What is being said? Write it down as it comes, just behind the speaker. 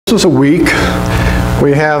This is a week.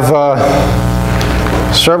 We have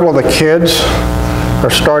several of the kids are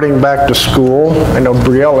starting back to school. I know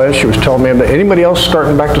Brielle is. She was telling me. Anybody else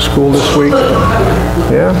starting back to school this week?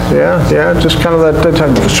 Yeah. Just kind of that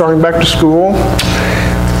time, starting back to school.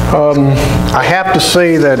 I have to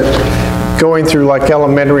say that going through like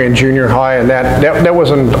elementary and junior high and that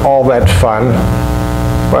wasn't all that fun.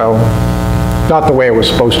 Well, not the way it was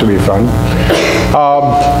supposed to be fun.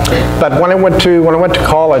 But when I went to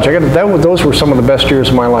college, those were some of the best years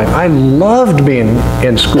of my life. I loved being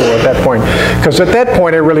in school at that point, because at that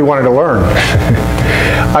point I really wanted to learn.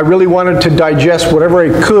 I really wanted to digest whatever I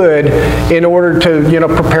could in order to,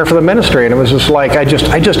 prepare for the ministry. And it was just like I just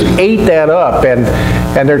ate that up. And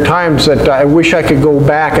there are times that I wish I could go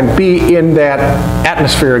back and be in that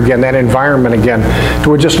atmosphere again, that environment again.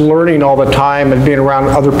 We're just learning all the time and being around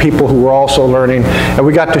other people who were also learning. And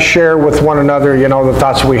we got to share with one another, the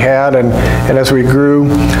thoughts we had and as we grew.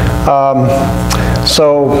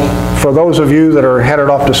 So for those of you that are headed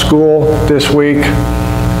off to school this week,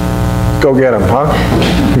 go get them, huh?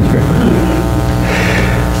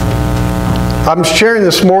 I'm sharing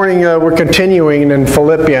this morning, we're continuing in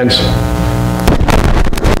Philippians.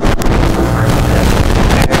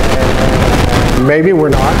 Maybe we're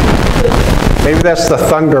not. Maybe that's the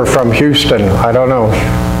thunder from Houston. I don't know.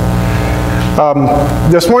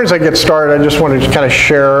 This morning as I get started, I just wanted to kind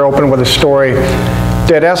of open with a story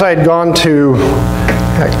that as I had gone to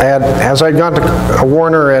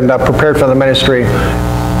Warner and prepared for the ministry,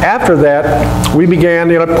 after that, we began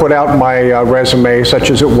to put out my resume, such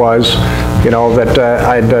as it was, that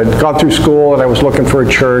I'd gone through school and I was looking for a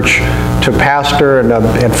church to pastor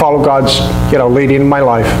and follow God's, leading in my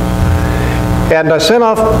life. And I sent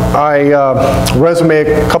off my resume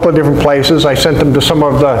a couple of different places. I sent them to some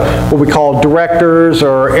of the, what we call directors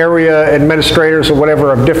or area administrators or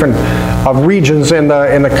whatever of different regions in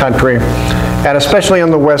the country, and especially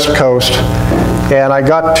on the West Coast. And I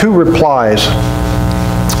got 2 replies.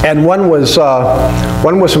 And one was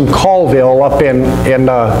from Colville up in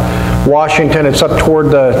Washington. It's up toward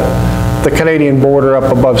the Canadian border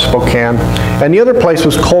up above Spokane. And the other place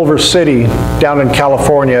was Culver City down in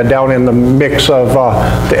California, down in the mix of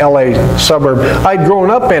the LA suburb. I'd grown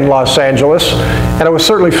up in Los Angeles, and I was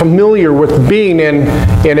certainly familiar with being in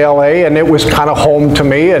LA, and it was kind of home to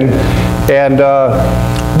me. And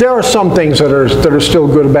there are some things that are still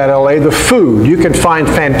good about LA. The food. You can find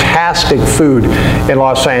fantastic food in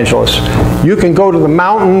Los Angeles. You can go to the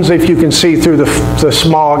mountains if you can see through the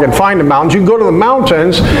smog and find the mountains. You can go to the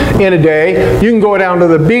mountains in a day. You can go down to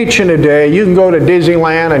the beach in a day. You can go to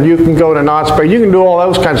Disneyland, and you can go to Knott's Berry. You can do all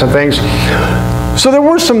those kinds of things. So there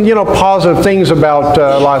were some, positive things about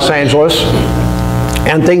Los Angeles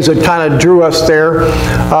and things that kind of drew us there.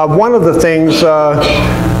 One of the things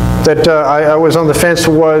that I was on the fence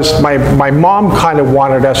was my mom kind of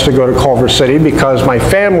wanted us to go to Culver City because my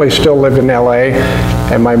family still lived in LA,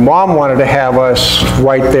 and my mom wanted to have us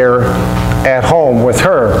right there at home with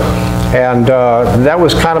her. And that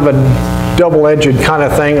was kind of a double-edged kind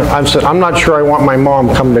of thing. I'm not sure I want my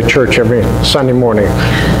mom coming to church every Sunday morning.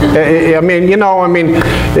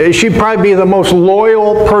 She'd probably be the most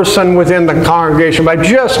loyal person within the congregation, but I'm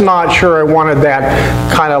just not sure I wanted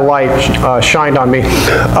that kind of light shined on me.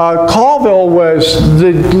 Colville was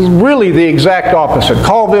really the exact opposite.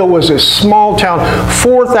 Colville was a small town,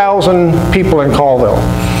 4,000 people in Colville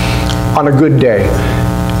on a good day.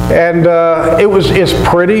 And it's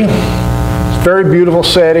pretty, very beautiful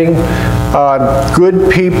setting,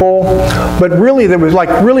 good people, but really there was like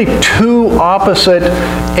really 2 opposite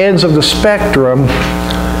ends of the spectrum,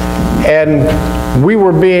 and we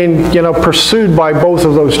were being pursued by both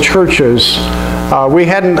of those churches. I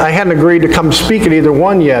hadn't agreed to come speak at either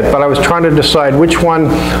one yet, but I was trying to decide which one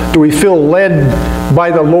do we feel led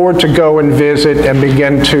by the Lord to go and visit and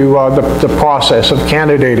begin to the process of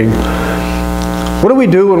candidating. What do we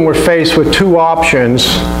do when we're faced with 2 options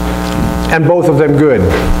and both of them good?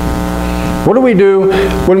 What do we do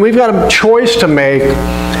when we've got a choice to make,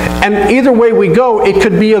 and either way we go, it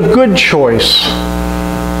could be a good choice?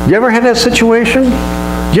 You ever had that situation?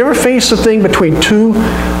 You ever face the thing between 2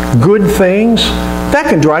 good things? That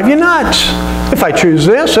can drive you nuts. If I choose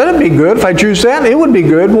this, that'd be good. If I choose that, it would be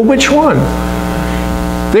good. Well, which one?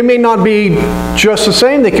 They may not be just the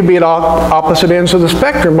same. They could be at opposite ends of the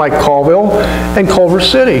spectrum, like Colville and Culver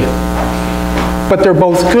City. But they're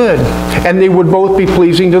both good, and they would both be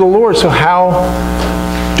pleasing to the Lord. So how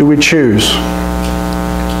do we choose?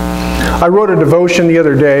 I wrote a devotion the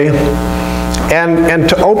other day, and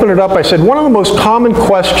to open it up, I said, one of the most common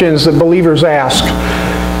questions that believers ask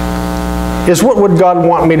is, what would God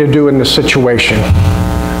want me to do in this situation?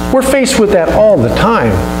 We're faced with that all the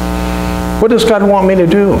time. What does God want me to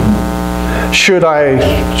do? Should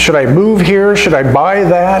I move here? Should I buy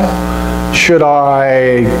that? Should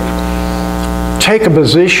I take a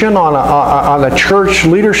position on a church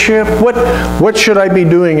leadership? What should I be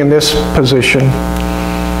doing in this position?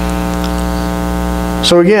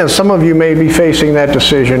 So again, some of you may be facing that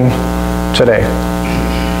decision today,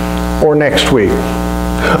 or next week,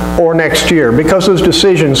 or next year, because those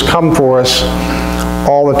decisions come for us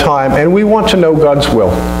all the time, and we want to know God's will.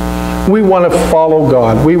 We want to follow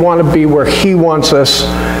God. We want to be where He wants us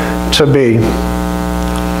to be.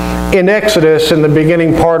 In Exodus, in the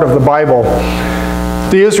beginning part of the Bible,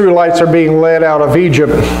 the Israelites are being led out of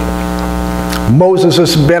Egypt. Moses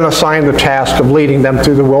has been assigned the task of leading them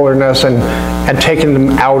through the wilderness and taking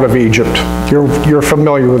them out of Egypt. You're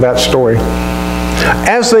familiar with that story.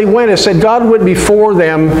 As they went, it said God went before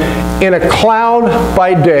them in a cloud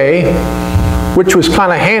by day, which was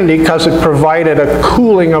kind of handy because it provided a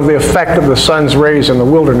cooling of the effect of the sun's rays in the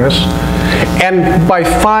wilderness, and by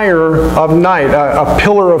fire of night, a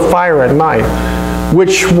pillar of fire at night,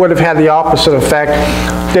 which would have had the opposite effect,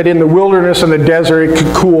 that in the wilderness and the desert it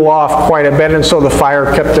could cool off quite a bit, and so the fire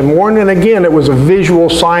kept them warm. And again, it was a visual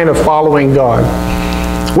sign of following God.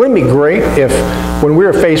 Wouldn't it be great if, when we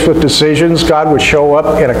were faced with decisions, God would show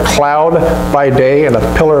up in a cloud by day and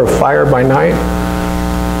a pillar of fire by night?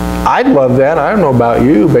 I'd love that. I don't know about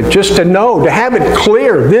you, but just to know, to have it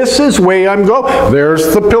clear, this is the way I'm going.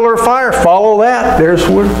 There's the pillar of fire. Follow that.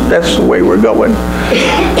 That's the way we're going.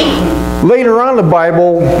 Later on in the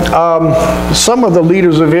Bible, some of the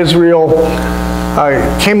leaders of Israel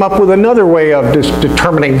came up with another way of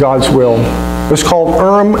determining God's will. It was called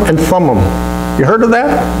Urim and Thummim. You heard of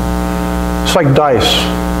that? It's like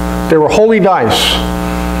dice. They were holy dice.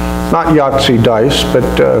 Not Yahtzee dice, but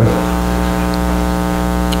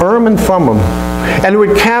Urim and Thummim. And they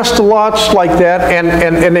would cast the lots like that,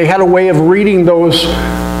 and they had a way of reading those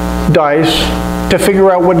dice to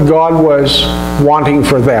figure out what God was wanting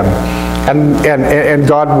for them. And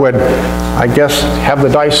God would, I guess, have the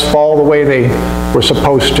dice fall the way they were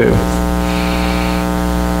supposed to.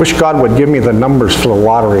 Wish God would give me the numbers for the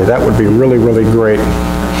lottery. That would be really, really great.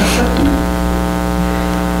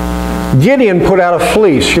 Gideon put out a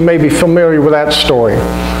fleece. You may be familiar with that story.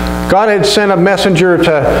 God had sent a messenger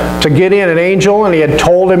to Gideon, an angel, and he had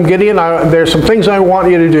told him, Gideon, there's some things I want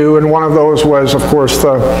you to do, and one of those was, of course,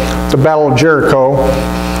 the Battle of Jericho.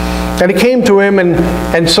 And he came to him,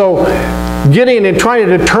 and so Gideon, in trying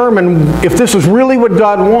to determine if this is really what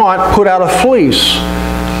God wants, put out a fleece.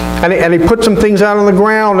 And he put some things out on the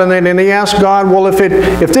ground, and he asked God, well,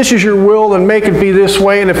 if this is your will, then make it be this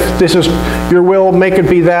way, and if this is your will, make it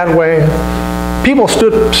be that way. People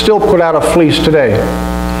still put out a fleece today.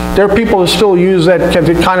 There are people who still use that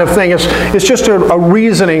kind of thing. It's just a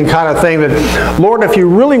reasoning kind of thing that, Lord, if you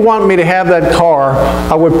really want me to have that car,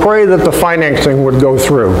 I would pray that the financing would go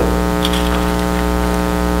through.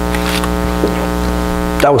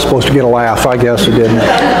 That was supposed to get a laugh. I guess it didn't.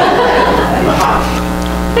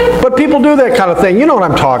 But people do that kind of thing. You know what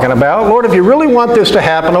I'm talking about. Lord, if you really want this to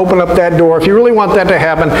happen, open up that door. If you really want that to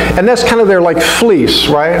happen, and that's kind of their like fleece,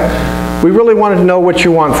 right? We really want to know what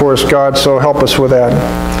you want for us, God, so help us with that.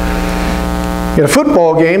 In a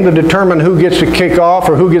football game, to determine who gets to kick off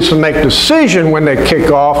or who gets to make a decision when they kick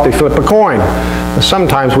off, they flip a coin. And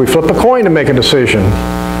sometimes we flip a coin to make a decision.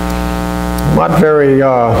 Not very,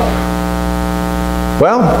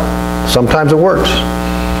 well, sometimes it works.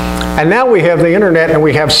 And now we have the internet and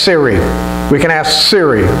we have Siri. We can ask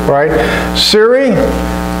Siri, right? Siri,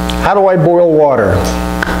 how do I boil water?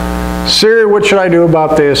 Siri, what should I do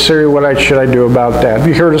about this? Siri, what should I do about that? Have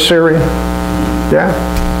you heard of Siri? Yeah?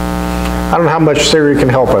 I don't know how much Siri can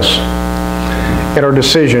help us in our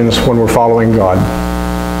decisions when we're following God.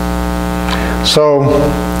 So,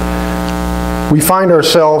 we find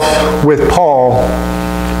ourselves with Paul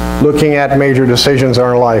looking at major decisions in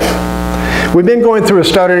our life. We've been going through a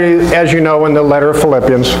study, as you know, in the letter of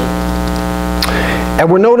Philippians. And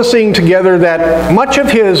we're noticing together that much of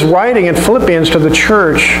his writing in Philippians to the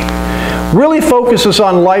church really focuses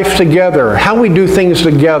on life together, how we do things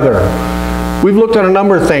together. We've looked at a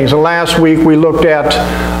number of things. And last week we looked at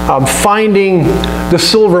finding the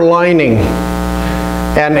silver lining.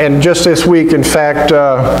 And just this week, in fact,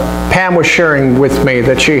 Pam was sharing with me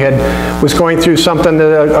that she was going through something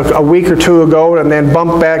a week or two ago and then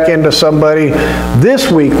bumped back into somebody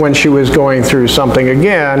this week when she was going through something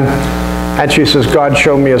again. And she says, God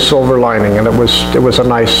showed me a silver lining. And it was a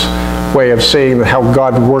nice way of seeing how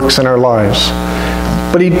God works in our lives.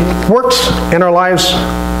 But He works in our lives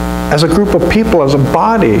as a group of people, as a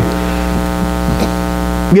body.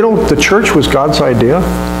 You know, the church was God's idea.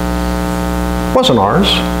 It wasn't ours.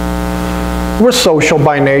 we're social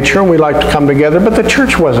by nature and we like to come together, but the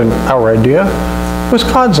church wasn't our idea. It was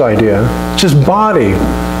God's idea. It's His body,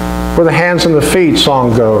 where the hands and the feet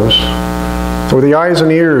song goes, where the eyes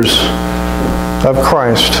and ears of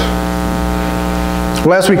Christ.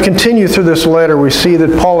 Well, as we continue through this letter, we see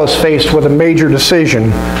that Paul is faced with a major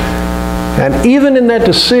decision. And even in that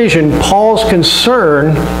decision, Paul's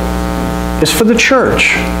concern is for the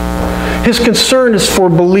church. His concern is for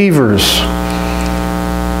believers.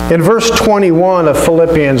 In verse 21 of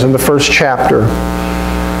Philippians, in the first chapter,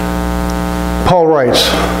 Paul writes,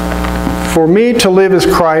 "For me to live is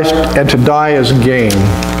Christ, and to die is gain.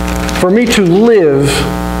 For me to live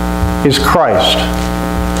is Christ,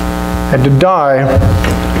 and to die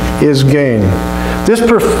is gain."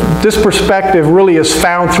 This perspective really is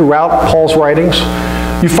found throughout Paul's writings.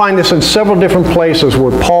 You find this in several different places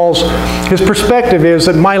where his perspective is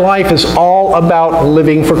that my life is all about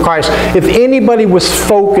living for Christ. If anybody was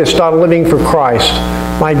focused on living for Christ,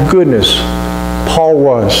 my goodness, Paul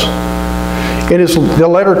was. In the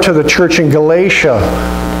letter to the church in Galatia,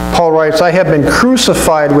 Paul writes, "I have been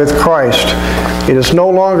crucified with Christ. It is no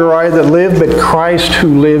longer I that live, but Christ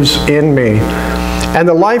who lives in me. And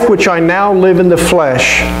the life which I now live in the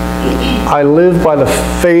flesh, I live by the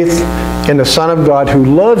faith in the Son of God who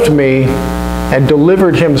loved me and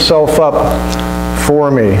delivered Himself up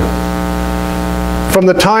for me." From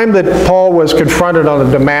the time that Paul was confronted on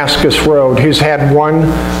the Damascus road, he's had one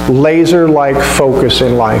laser-like focus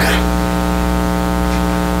in life: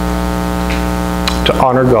 to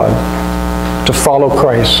honor God, to follow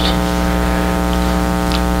Christ.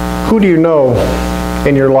 Who do you know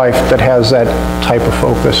in your life that has that type of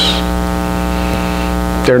focus?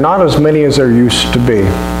 There are not as many as there used to be.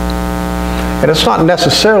 And it's not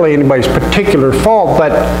necessarily anybody's particular fault,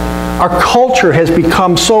 but our culture has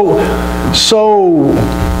become so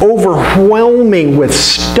overwhelming with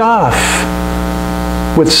stuff.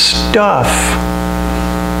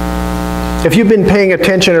 If you've been paying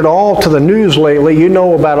attention at all to the news lately, you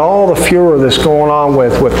know about all the furor that's going on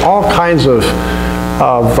with all kinds of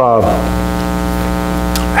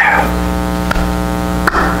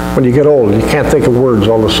when you get old, you can't think of words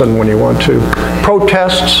all of a sudden when you want to.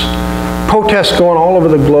 Protests going all over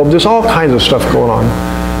the globe. There's all kinds of stuff going on.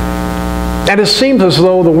 And it seems as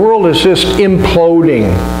though the world is just imploding.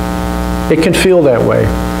 It can feel that way.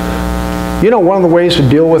 You know, one of the ways to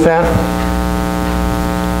deal with that?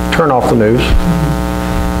 Turn off the news.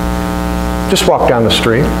 Just walk down the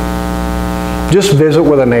street. Just visit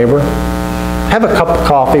with a neighbor. Have a cup of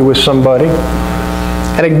coffee with somebody.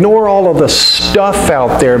 And ignore all of the stuff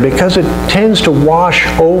out there, because it tends to wash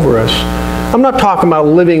over us. I'm not talking about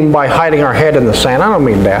living by hiding our head in the sand. I don't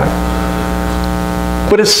mean that.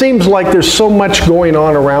 But it seems like there's so much going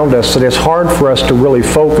on around us that it's hard for us to really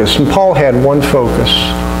focus. And Paul had one focus.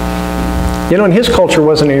 You know, and his culture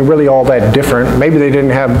wasn't really all that different. Maybe they didn't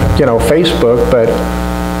have, Facebook, but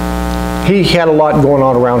he had a lot going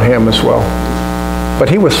on around him as well. But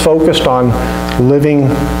he was focused on living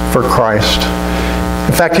for Christ.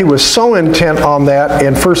 In fact, he was so intent on that,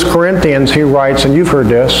 in 1 Corinthians he writes, and you've heard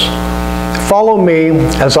this, "Follow me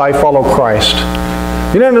as I follow Christ."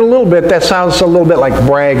 You know, in a little bit, that sounds a little bit like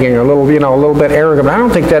bragging, or a little bit arrogant. But I don't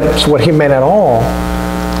think that's what he meant at all.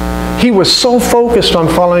 He was so focused on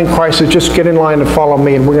following Christ that just get in line and follow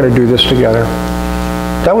me, and we're going to do this together.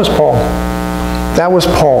 That was Paul. That was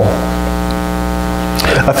Paul.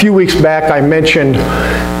 A few weeks back, I mentioned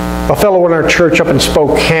a fellow in our church up in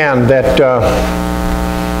Spokane that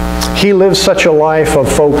he lived such a life of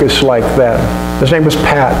focus like that. His name was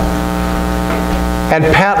Pat. And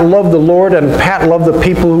Pat loved the Lord, and Pat loved the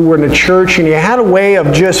people who were in the church, and he had a way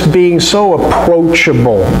of just being so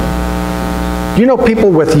approachable. Do you know people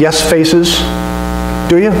with yes faces?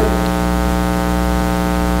 Do you?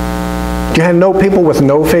 Do you know people with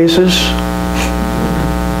no faces?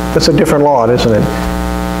 That's a different lot, isn't it?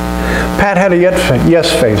 Pat had a yes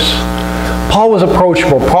face. Paul was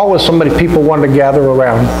approachable. Paul was somebody people wanted to gather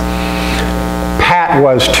around. Pat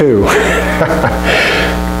was too.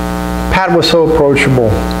 Pat was so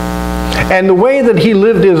approachable. And the way that he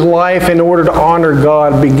lived his life in order to honor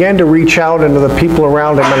God began to reach out into the people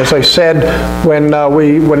around him. And as I said, when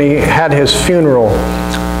he had his funeral,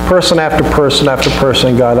 person after person after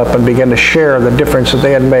person got up and began to share the difference that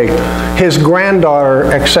they had made. His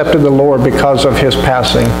granddaughter accepted the Lord because of his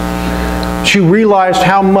passing. She realized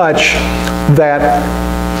how much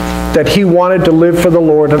that he wanted to live for the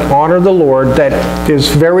Lord and honor the Lord, that his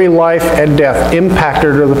very life and death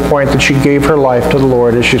impacted her to the point that she gave her life to the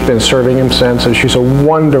Lord, and she's been serving Him since, and she's a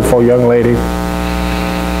wonderful young lady.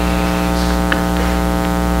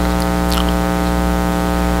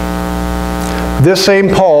 This same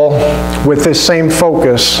Paul Paul, with this same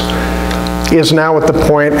focus, is now at the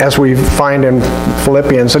point, as we find in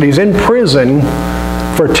Philippians, that he's in prison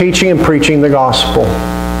for teaching and preaching the gospel,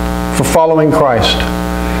 for following Christ.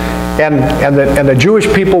 And the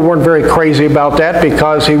Jewish people weren't very crazy about that,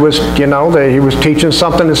 because he was, he was teaching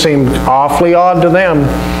something that seemed awfully odd to them,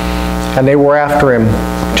 and they were after him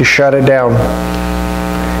to shut it down.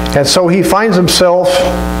 And so he finds himself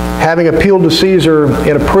having appealed to Caesar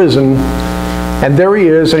in a prison, and there he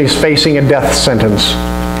is, and he's facing a death sentence.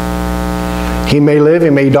 He may live, he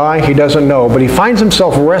may die, he doesn't know, but he finds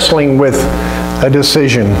himself wrestling with a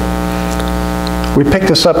decision. We pick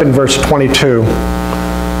this up in verse 22,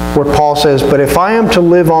 where Paul says, "But if I am to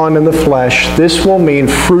live on in the flesh, this will mean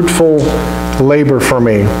fruitful labor for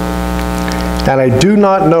me, and I do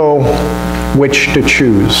not know which to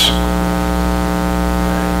choose."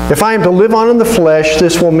 If I am to live on in the flesh,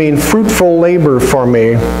 this will mean fruitful labor for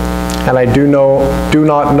me, and I do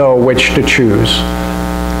not know which to choose.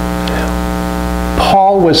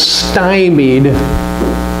 Paul was stymied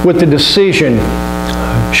with the decision.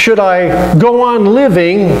 Should I go on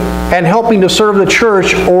living and helping to serve the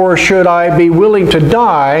church, or should I be willing to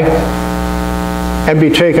die and be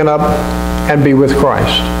taken up and be with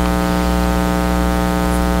Christ?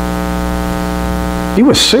 He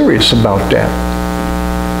was serious about that.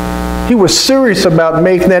 He was serious about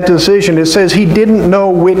making that decision. It says he didn't know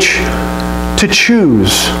which to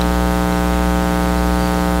choose.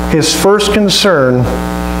 His first concern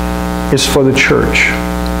is for the church,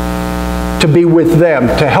 to be with them,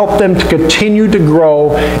 to help them to continue to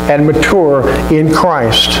grow and mature in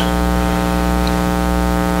Christ.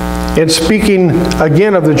 In speaking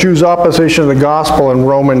again of the Jews' opposition to the gospel in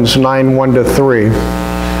Romans 9, 1-3,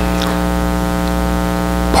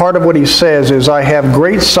 part of what he says is, "I have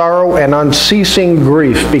great sorrow and unceasing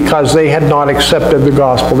grief because they had not accepted the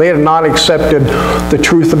gospel." They had not accepted the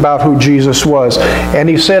truth about who Jesus was. And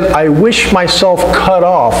he said, "I wish myself cut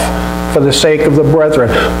off for the sake of the brethren."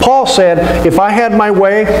 Paul said, if I had my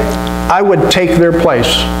way, I would take their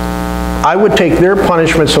place. I would take their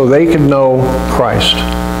punishment so they could know Christ.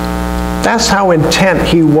 That's how intent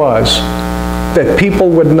he was, that people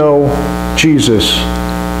would know Jesus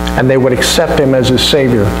and they would accept him as his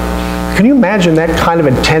Savior. Can you imagine that kind of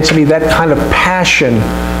intensity, that kind of passion,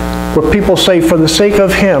 where people say, for the sake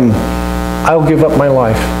of him, I'll give up my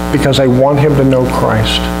life because I want him to know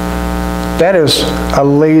Christ. That is a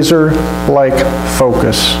laser-like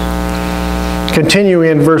focus.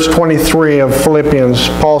 Continuing in verse 23 of Philippians,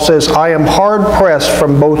 Paul says, "I am hard-pressed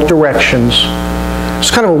from both directions."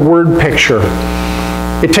 It's kind of a word picture.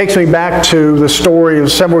 It takes me back to the story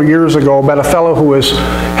of several years ago about a fellow who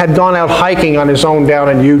had gone out hiking on his own down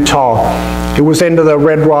in Utah. It was into the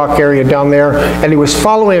Red Rock area down there, and he was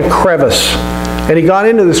following a crevice. And he got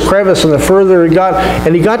into this crevice, and the further he got,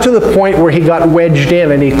 and he got to the point where he got wedged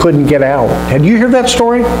in and he couldn't get out. Had you heard that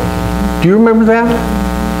story? Do you remember that?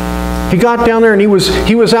 He got down there and he was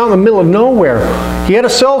out in the middle of nowhere. He had a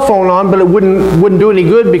cell phone on, but it wouldn't do any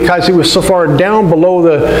good because he was so far down below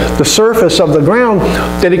the surface of the ground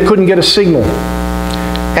that he couldn't get a signal.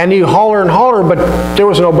 And he hollered and hollered, but there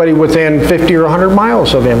was nobody within 50 or 100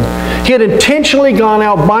 miles of him. He had intentionally gone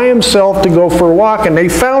out by himself to go for a walk, and he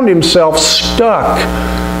found himself stuck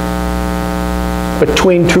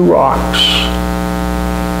between two rocks.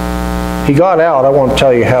 He got out. I won't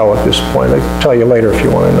tell you how at this point. I'll tell you later if you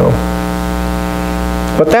want to know.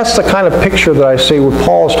 But that's the kind of picture that I see what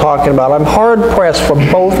Paul's talking about. I'm hard-pressed from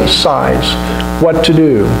both sides what to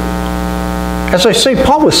do. As I say,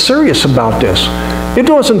 Paul was serious about this. It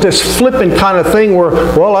wasn't this flippant kind of thing where,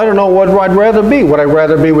 well, I don't know what I'd rather be. Would I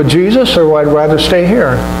rather be with Jesus or would I rather stay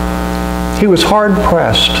here? He was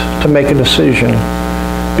hard-pressed to make a decision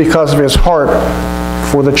because of his heart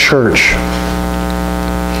for the church.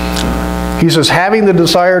 He says, having the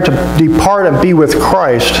desire to depart and be with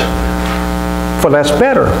Christ, for that's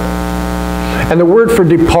better. And the word for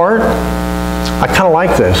depart, I kind of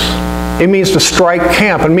like this. It means to strike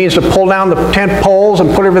camp. It means to pull down the tent poles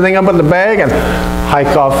and put everything up in the bag and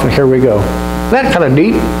hike off, and here we go. Isn't that kind of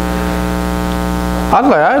neat?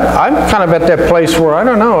 I'm kind of at that place where, I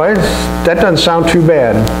don't know, that doesn't sound too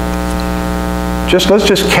bad. Let's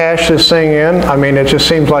just cash this thing in. I mean, it just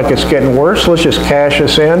seems like it's getting worse. Let's just cash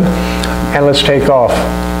this in and let's take off.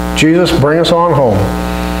 Jesus, bring us on home.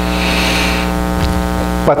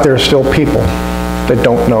 But there are still people that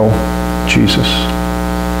don't know Jesus.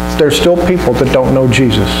 There's still people that don't know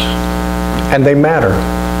Jesus. And they matter.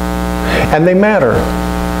 And they matter.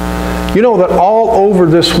 You know that all over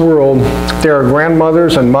this world, there are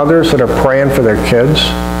grandmothers and mothers that are praying for their kids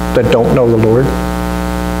that don't know the Lord.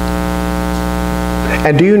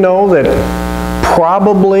 And do you know that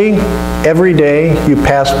probably every day you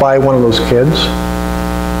pass by one of those kids.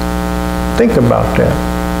 Think about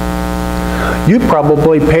that. You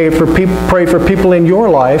probably pray for people in your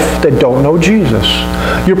life that don't know Jesus.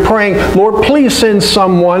 You're praying, Lord, please send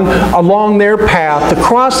someone along their path, to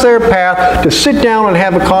cross their path, to sit down and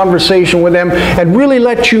have a conversation with them and really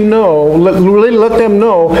let them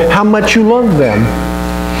know how much you love them.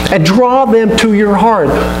 And draw them to your heart.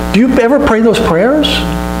 Do you ever pray those prayers?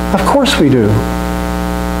 Of course we do.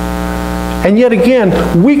 And yet again,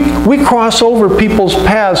 we cross over people's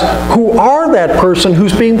paths who are that person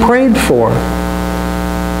who's being prayed for.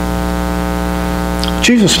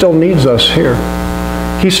 Jesus still needs us here.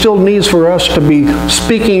 He still needs for us to be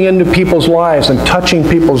speaking into people's lives and touching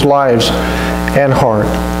people's lives and heart.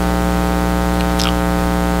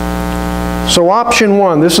 So option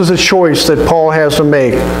one, this is a choice that Paul has to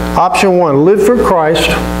make. Option one, live for Christ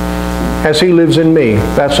as He lives in me.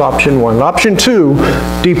 That's option one. Option two,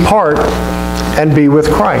 depart and be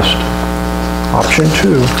with Christ. Option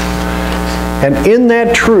two. And in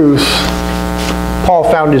that truth, Paul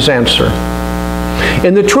found his answer.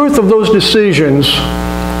 In the truth of those decisions,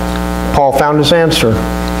 Paul found his answer.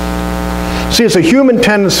 See, it's a human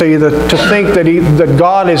tendency to think that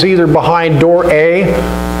God is either behind door A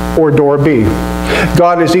or door B.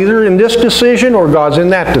 God is either in this decision or God's in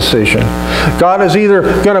that decision. God is either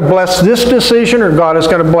going to bless this decision or God is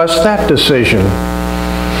going to bless that decision.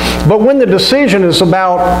 But when the decision is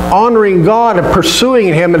about honoring God and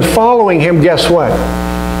pursuing Him and following Him, guess what?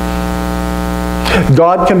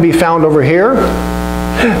 God can be found over here.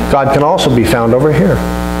 God can also be found over here.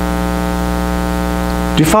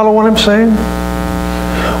 Do you follow what I'm saying?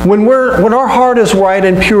 When our heart is right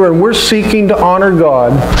and pure and we're seeking to honor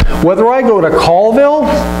God, whether I go to Colville,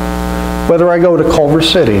 whether I go to Culver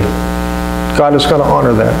City, God is going to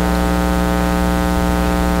honor that.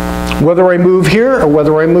 Whether I move here or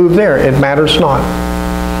whether I move there, it matters not.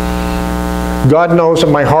 God knows that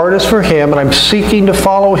my heart is for Him and I'm seeking to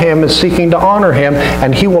follow Him and seeking to honor Him,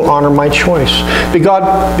 and He will honor my choice.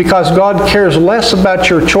 Because God cares less about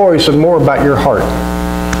your choice and more about your heart.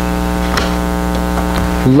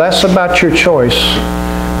 Less about your choice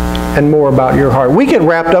and more about your heart. We get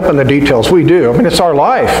wrapped up in the details. We do. I mean, it's our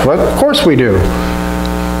life. Of course we do.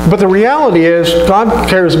 But the reality is, God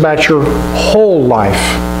cares about your whole life.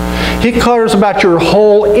 He cares about your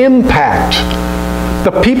whole impact.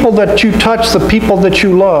 The people that you touch, the people that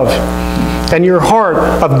you love, and your heart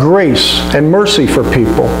of grace and mercy for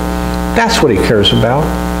people. That's what He cares about.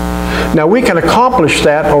 Now, we can accomplish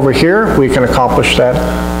that over here. We can accomplish that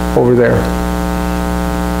over there.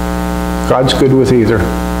 God's good with either.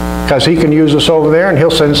 Because He can use us over there and He'll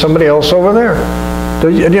send somebody else over there.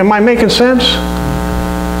 Am I making sense?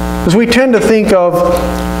 Because we tend to think of,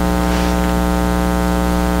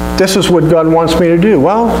 this is what God wants me to do.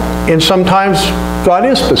 Well, and sometimes God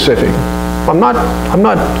is specific. I'm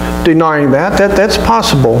not denying that. That's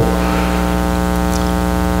possible.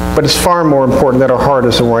 But it's far more important that our heart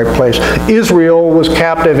is in the right place. Israel was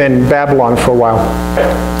captive in Babylon for a while.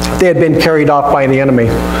 They had been carried off by the enemy.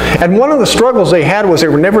 And one of the struggles they had was they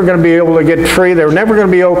were never going to be able to get free. They were never going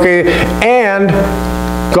to be okay. And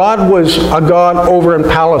God was a God over in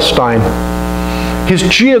Palestine. He's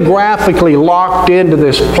geographically locked into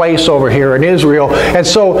this place over here in Israel. And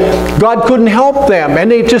so God couldn't help them.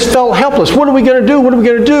 And they just felt helpless. What are we going to do? What are we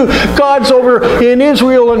going to do? God's over in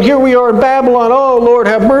Israel and here we are in Babylon. Oh, Lord,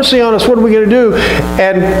 have mercy on us. What are we going to do?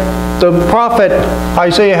 And the prophet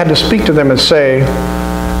Isaiah had to speak to them and say,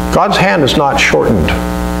 God's hand is not shortened.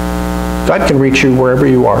 God can reach you wherever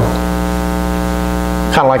you are.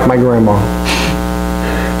 Kind of like my grandma.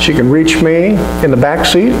 She can reach me in the back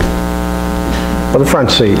seat or the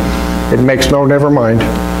front seat. It makes never mind.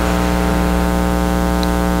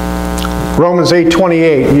 Romans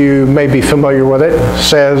 8:28, you may be familiar with it,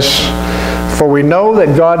 says, for we know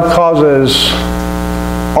that God causes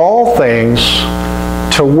all things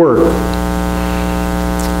to work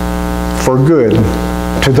for good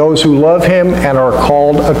to those who love Him and are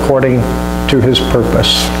called according to His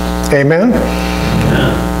purpose. Amen?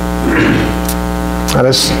 And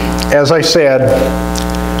as I said,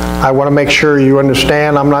 I want to make sure you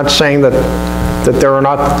understand, I'm not saying that there are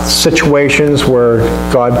not situations where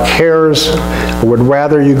God cares, would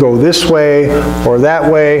rather you go this way or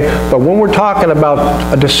that way. But when we're talking about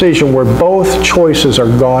a decision where both choices are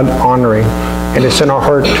God-honoring, and it's in our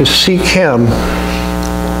heart to seek Him,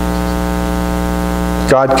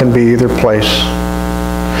 God can be either place.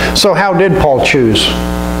 So how did Paul choose?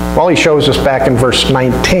 Well, he shows us back in verse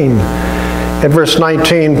 19. In verse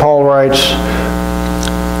 19, Paul writes,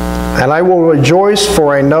 And I will rejoice,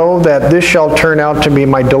 for I know that this shall turn out to be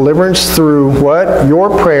my deliverance through what? Your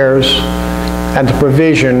prayers and the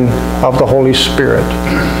provision of the Holy Spirit.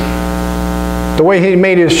 The way he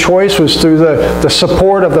made his choice was through the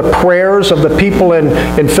support of the prayers of the people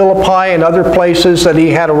in Philippi and other places that he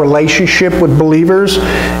had a relationship with believers,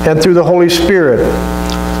 and through the Holy Spirit.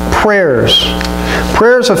 Prayers.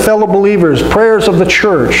 Prayers of fellow believers. Prayers of the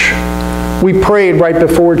church. We prayed right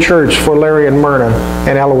before church for Larry and Myrna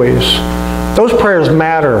and Eloise. Those prayers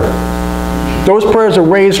matter. Those prayers are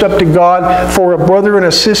raised up to God for a brother and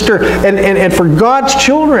a sister and for God's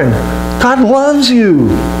children. God loves you.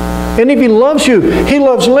 And if he loves you, he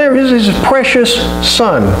loves Larry. He's his precious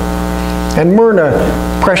son. And Myrna,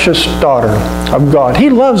 precious daughter of God. He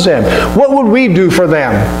loves them. What would we do for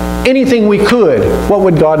them? Anything we could. What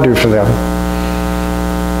would God do for them?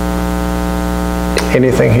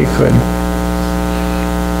 Anything he could.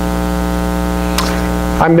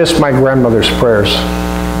 I miss my grandmother's prayers.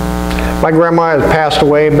 My grandma had passed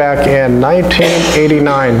away back in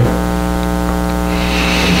 1989.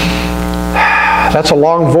 That's a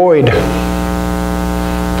long void.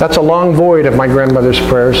 That's a long void of my grandmother's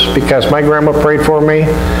prayers, because my grandma prayed for me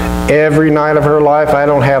every night of her life. I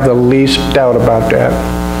don't have the least doubt about that.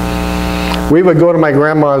 We would go to my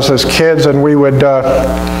grandma's as kids, and we would,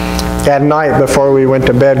 at night before we went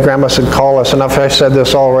to bed, Grandma would call us. And if I said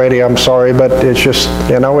this already, I'm sorry, but it's just,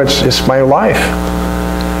 it's my life.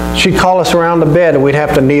 She'd call us around the bed, and we'd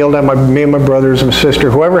have to kneel down, me and my brothers and my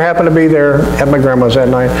sister, whoever happened to be there at my grandma's that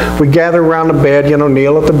night. We'd gather around the bed,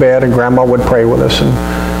 kneel at the bed, and Grandma would pray with us. And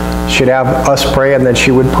she'd have us pray, and then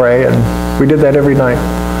she would pray, and we did that every night.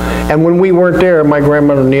 And when we weren't there, my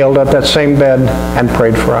grandmother kneeled at that same bed and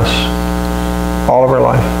prayed for us all of her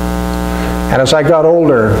life. And as I got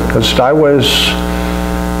older, because I was,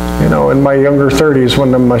 in my younger 30s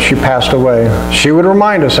when she passed away, she would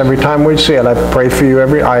remind us every time we'd see it, I pray for you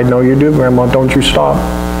I know you do, Grandma, don't you stop.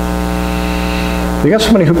 You got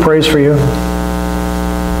somebody who prays for you?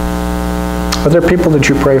 Are there people that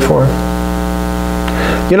you pray for?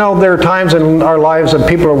 There are times in our lives that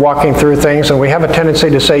people are walking through things, and we have a tendency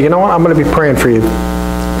to say, you know what, I'm going to be praying for you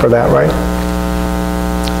for that, right?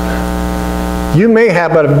 You may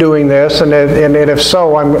have of doing this, and if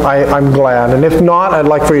so, I'm glad. And if not, I'd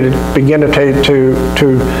like for you to begin to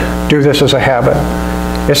do this as a habit.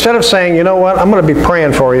 Instead of saying, you know what, I'm going to be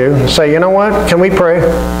praying for you, say, you know what, can we pray?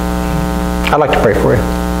 I'd like to pray for you.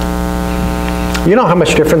 You know how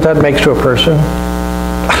much difference that makes to a person?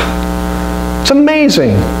 It's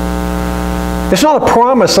amazing. It's not a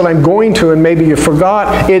promise that I'm going to and maybe you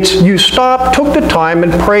forgot. It's you stopped, took the time,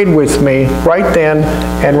 and prayed with me right then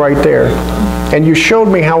and right there. And you showed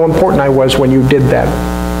me how important I was when you did that.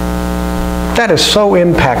 That is so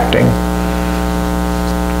impacting.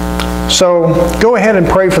 So go ahead and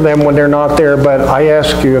pray for them when they're not there, but I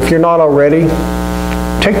ask you, if you're not already,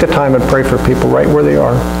 take the time and pray for people right where they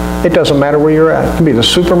are. It doesn't matter where you're at. It can be the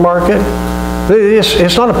supermarket.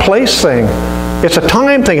 It's not a place thing. It's a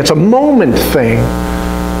time thing. It's a moment thing.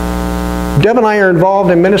 Deb and I are involved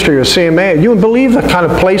in ministry with CMA. You would believe the kind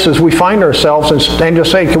of places we find ourselves and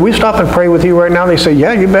just say, can we stop and pray with you right now? And they say,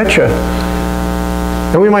 yeah, you betcha.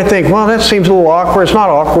 And we might think, well, that seems a little awkward. It's not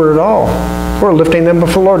awkward at all. We're lifting them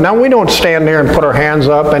before the Lord. Now, we don't stand there and put our hands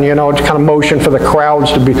up and, kind of motion for the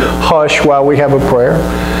crowds to be hushed while we have a prayer.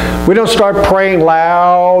 We don't start praying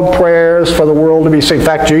loud prayers for the world to be seen. In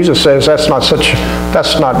fact, Jesus says that's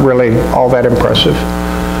not really all that impressive.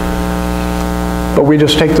 But we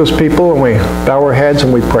just take those people and we bow our heads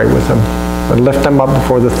and we pray with them and lift them up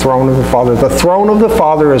before the throne of the Father. The throne of the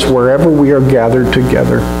Father is wherever we are gathered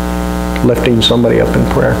together, lifting somebody up in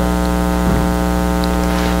prayer.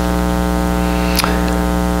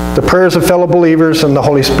 The prayers of fellow believers and the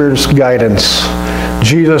Holy Spirit's guidance.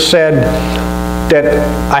 Jesus said that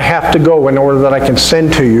I have to go in order that I can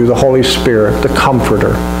send to you the Holy Spirit, the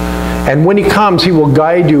Comforter. And when He comes, He will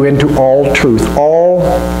guide you into all truth. All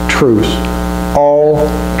truth. All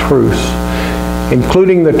truth.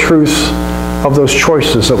 Including the truth of those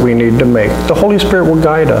choices that we need to make. The Holy Spirit will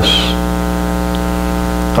guide us.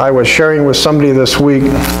 I was sharing with somebody this week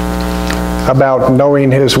about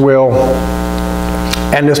knowing His will.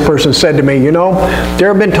 And this person said to me, there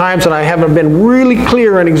have been times that I haven't been really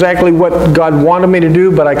clear on exactly what God wanted me to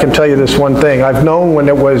do, but I can tell you this one thing. I've known when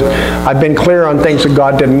I've been clear on things that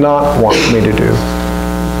God did not want me to do.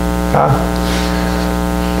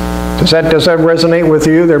 Does that resonate with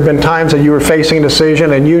you? There have been times that you were facing a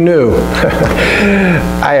decision and you knew,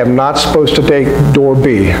 I am not supposed to take door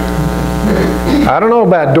B. I don't know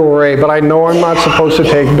about door A, but I know I'm not supposed to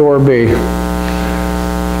take door B.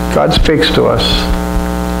 God speaks to us.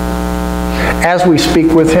 as we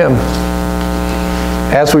speak with Him.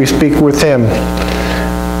 As we speak with Him.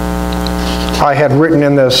 I had written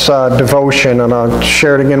in this devotion, and I'll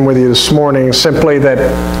share it again with you this morning, simply that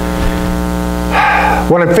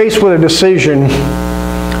when I'm faced with a decision,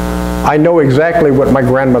 I know exactly what my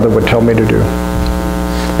grandmother would tell me to do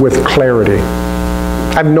with clarity.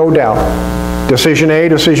 I have no doubt. Decision A,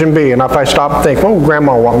 decision B. And if I stop and think, what would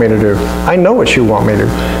Grandma want me to do? I know what she would want me to do.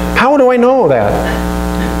 How do I know that?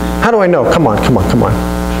 How do I know? Come on.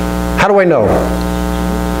 How do I know?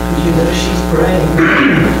 You know she's praying.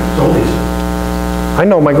 I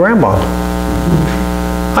know my grandma.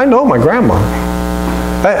 I know my grandma.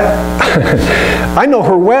 I know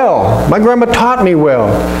her well. My grandma taught me well.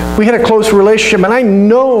 We had a close relationship, and I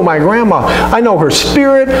know my grandma. I know her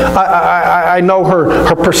spirit. I know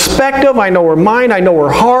her perspective. I know her mind. I know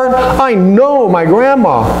her heart. I know my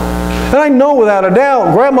grandma. And I know without a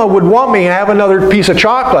doubt, Grandma would want me to have another piece of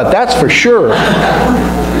chocolate. That's for sure.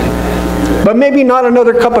 But maybe not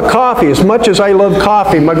another cup of coffee. As much as I love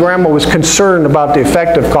coffee, my grandma was concerned about the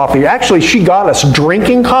effect of coffee. Actually, she got us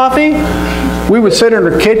drinking coffee. We would sit in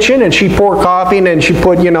her kitchen and she'd pour coffee, and then she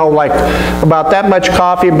put, like about that much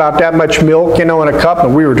coffee, about that much milk, in a cup,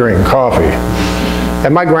 and we were drinking coffee.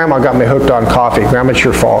 And my grandma got me hooked on coffee. Grandma, it's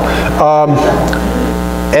your fault.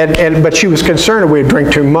 But she was concerned that we'd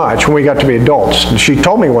drink too much when we got to be adults. And she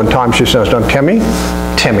told me one time, she says, Timmy,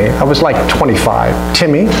 I was like 25,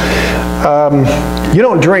 Timmy, you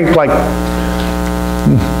don't drink like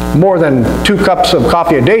more than 2 cups of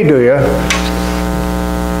coffee a day, do you?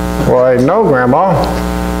 Well, I know, Grandma.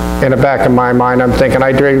 In the back of my mind, I'm thinking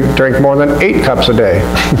I drink more than 8 cups a day.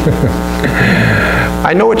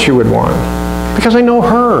 I know what you would want because I know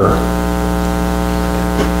her.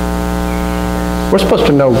 We're supposed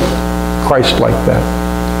to know Christ like that.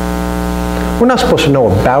 We're not supposed to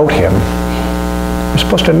know about Him. We're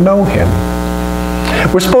supposed to know Him.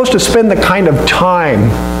 We're supposed to spend the kind of time,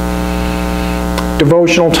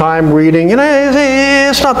 devotional time, reading.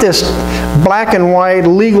 It's not this black and white,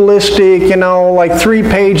 legalistic, like 3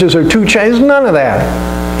 pages or 2 chapters. None of that.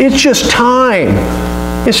 It's just time.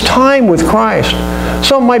 It's time with Christ.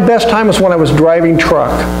 Some of my best time is when I was driving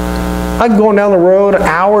truck. I'd go down the road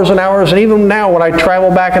hours and hours, and even now when I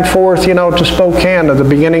travel back and forth, to Spokane at the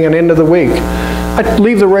beginning and end of the week, I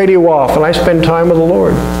leave the radio off and I spend time with the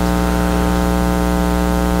Lord.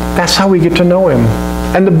 That's how we get to know Him.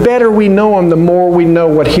 And the better we know Him, the more we know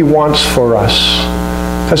what He wants for us.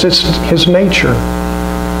 Because it's His nature.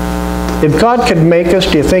 If God could make us,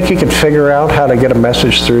 do you think He could figure out how to get a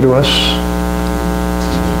message through to us?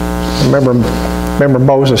 Remember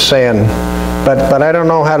Moses saying, but I don't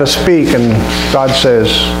know how to speak. And God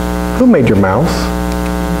says, who made your mouth?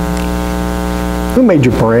 Who made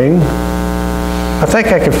your brain? I think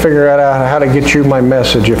I could figure out how to get you my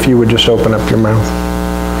message if you would just open up your mouth.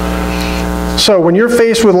 So when you're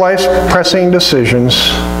faced with life's pressing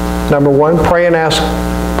decisions, number 1, pray and ask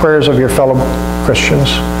prayers of your fellow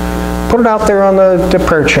Christians. Put it out there on the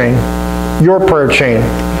prayer chain, your prayer chain.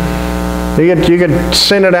 You could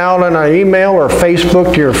send it out on an email or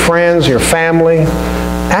Facebook to your friends, your family.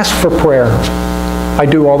 Ask for prayer. I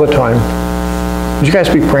do all the time. Would you guys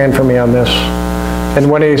be praying for me on this? And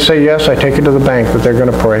when they say yes, I take it to the bank that they're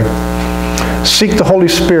going to pray. Seek the Holy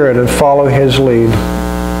Spirit and follow His lead.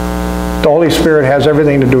 The Holy Spirit has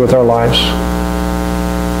everything to do with our lives.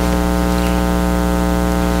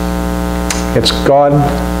 It's God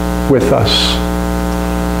with us.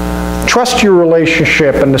 Trust your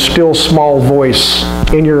relationship and the still small voice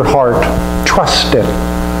in your heart. Trust it.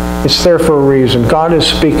 It's there for a reason. God is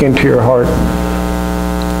speaking to your heart.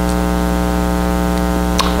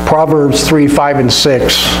 Proverbs 3, 5, and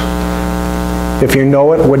 6. If you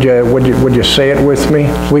know it, would you say it with me?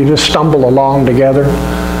 We just stumble along together.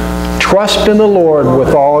 Trust in the Lord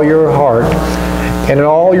with all your heart, and in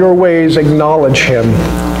all your ways acknowledge Him,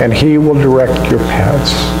 and He will direct your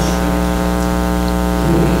paths.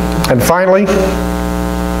 And finally,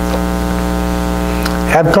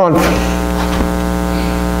 have confidence.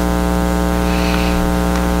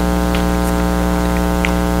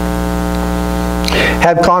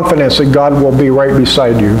 Have confidence that God will be right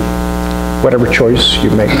beside you, whatever choice you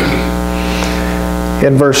make.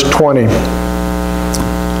 In verse 20,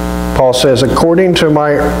 Paul says, according to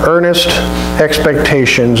my earnest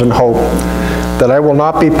expectations and hope, that I will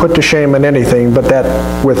not be put to shame in anything, but that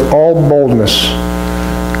with all boldness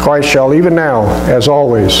Christ shall even now, as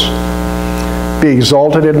always, be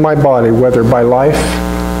exalted in my body, whether by life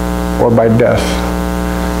or by death.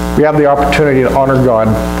 We have the opportunity to honor God,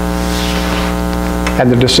 and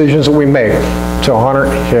the decisions that we make to honor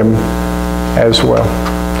Him as well.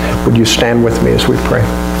 Would you stand with me as we pray?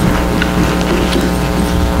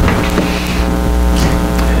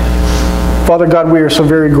 Father God, we are so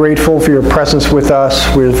very grateful for your presence with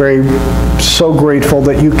us. We are so grateful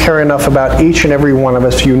that you care enough about each and every one of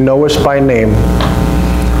us. You know us by name.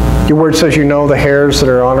 Your word says you know the hairs that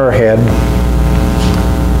are on our head.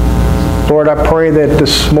 Lord, I pray that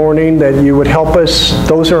this morning that you would help us,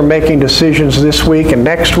 those who are making decisions this week and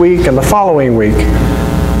next week and the following week,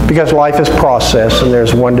 because life is process and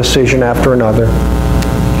there's one decision after another.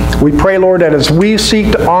 We pray, Lord, that as we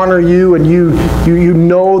seek to honor you and you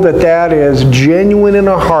know that that is genuine in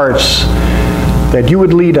our hearts, that you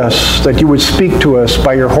would lead us, that you would speak to us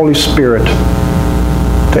by your Holy Spirit,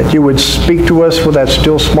 that you would speak to us with that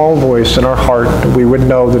still small voice in our heart, that we would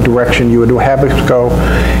know the direction you would have us go.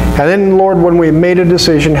 And then, Lord, when we've made a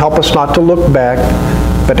decision, help us not to look back,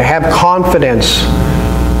 but to have confidence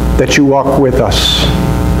that you walk with us.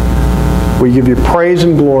 We give you praise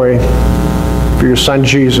and glory for your Son,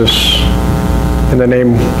 Jesus. In the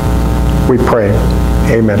name we pray.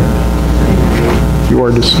 Amen. You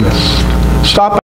are dismissed. Stop.